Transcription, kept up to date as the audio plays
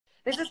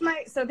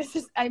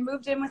I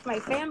moved in with my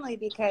family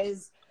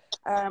because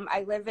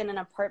I live in an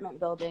apartment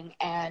building,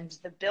 and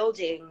the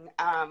building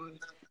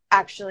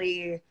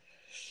actually,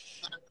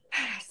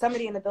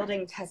 somebody in the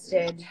building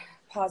tested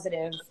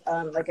positive,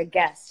 like a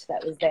guest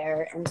that was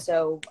there, and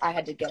so I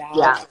had to get out.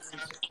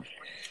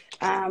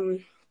 Yeah.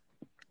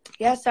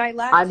 Yeah, so I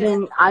left. I've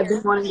been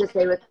wanting to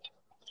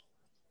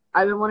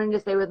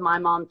stay with my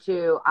mom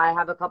too. I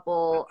have a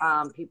couple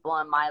people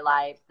in my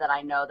life that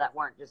I know that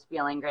weren't just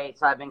feeling great,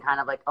 so I've been kind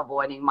of like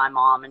avoiding my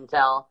mom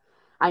until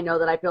I know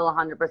that I feel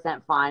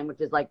 100% fine, which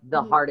is like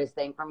the hardest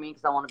thing for me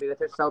because I want to be with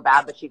her so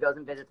bad, but she goes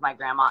and visits my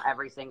grandma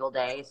every single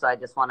day, so I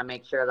just want to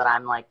make sure that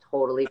I'm like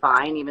totally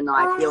fine, even though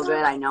I feel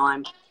good. I know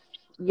I'm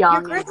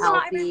young and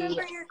healthy. I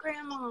remember your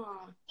grandma.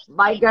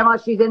 My grandma,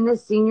 she's in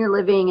this senior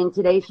living, and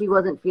today she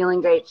wasn't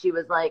feeling great. She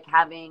was like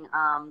having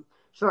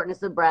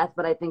shortness of breath,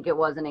 but I think it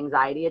was an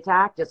anxiety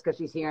attack just because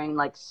she's hearing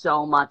like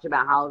so much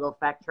about how it'll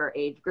affect her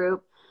age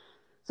group.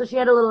 So she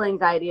had a little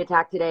anxiety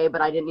attack today, but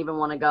I didn't even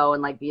want to go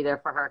and like be there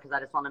for her because I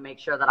just want to make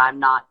sure that I'm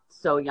not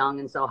so young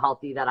and so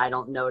healthy that I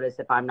don't notice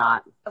if I'm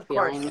not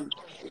feeling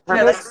perfect.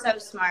 No, that's so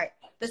smart.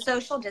 The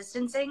social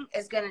distancing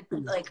is going to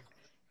like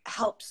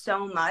help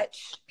so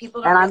much.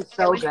 People don't, and I'm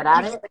so good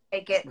at it.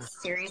 Take it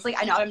seriously.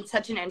 I know I'm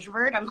such an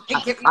introvert. I'm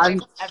like,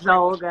 I'm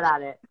so good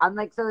at it. I'm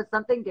like, so is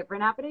something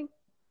different happening?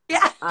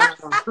 Yeah.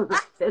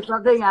 Is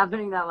something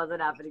happening that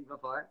wasn't happening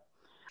before?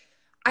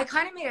 I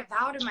kind of made a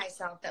vow to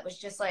myself that was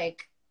just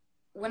like,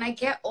 when I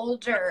get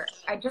older,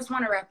 I just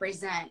want to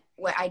represent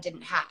what I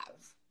didn't have.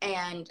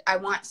 And I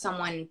want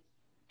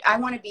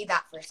to be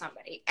that for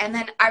somebody. And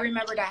then I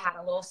remembered I had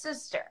a little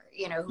sister,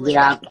 you know, who was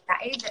like that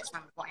age at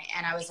some point.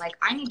 And I was like,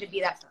 I need to be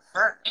that for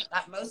her,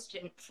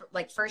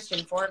 first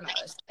and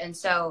foremost. And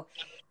so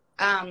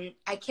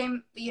I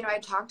came, you know, I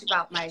talked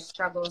about my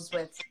struggles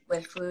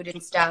with food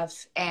and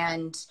stuff.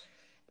 And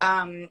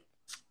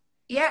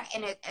yeah,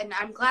 and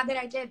I'm glad that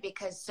I did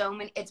because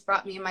it's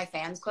brought me and my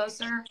fans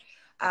closer.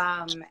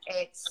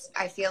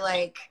 I feel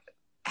like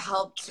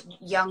helped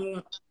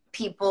young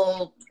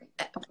people,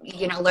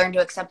 you know, learn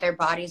to accept their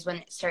bodies when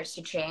it starts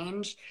to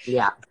change.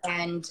 Yeah.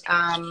 And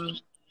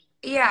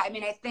yeah, I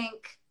mean, I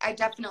think I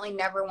definitely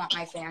never want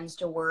my fans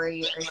to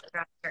worry or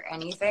stress or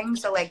anything.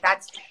 So like,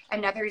 that's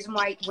another reason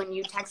why when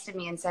you texted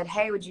me and said,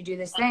 hey, would you do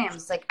this thing? I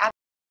was like,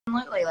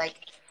 absolutely. Like,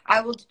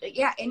 I will,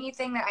 yeah,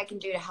 anything that I can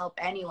do to help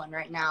anyone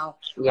right now.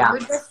 Yeah. We're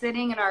just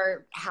sitting in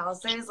our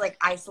houses, like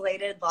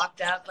isolated,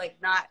 locked up, like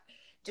not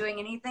doing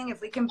anything.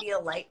 If we can be a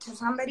light to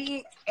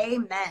somebody,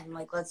 amen.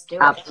 Like, let's do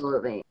it.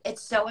 Absolutely.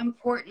 It's so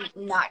important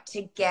not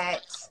to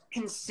get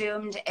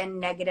consumed in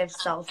negative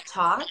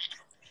self-talk.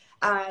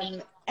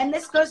 And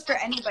this goes for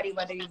anybody,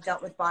 whether you've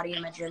dealt with body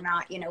image or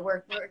not. You know,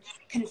 we're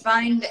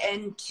confined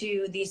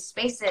into these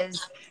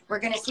spaces. We're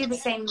going to see the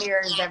same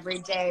mirrors every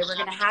day. We're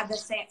going to have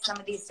some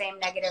of these same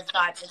negative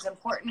thoughts. It's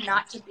important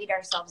not to beat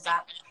ourselves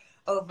up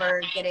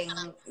over getting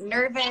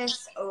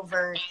nervous,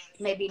 over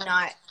maybe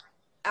not,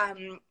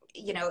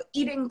 you know,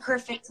 eating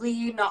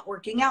perfectly, not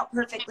working out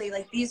perfectly.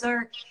 Like, these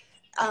are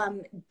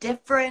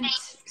different,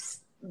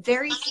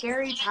 very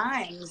scary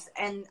times,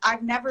 and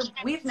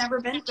we've never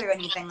been through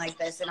anything like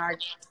this in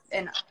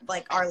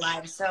our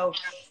lives. So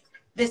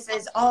this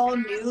is all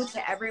new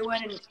to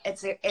everyone, and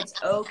it's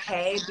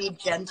okay. Be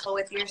gentle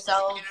with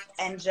yourself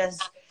and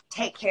just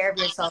take care of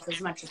yourself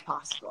as much as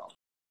possible.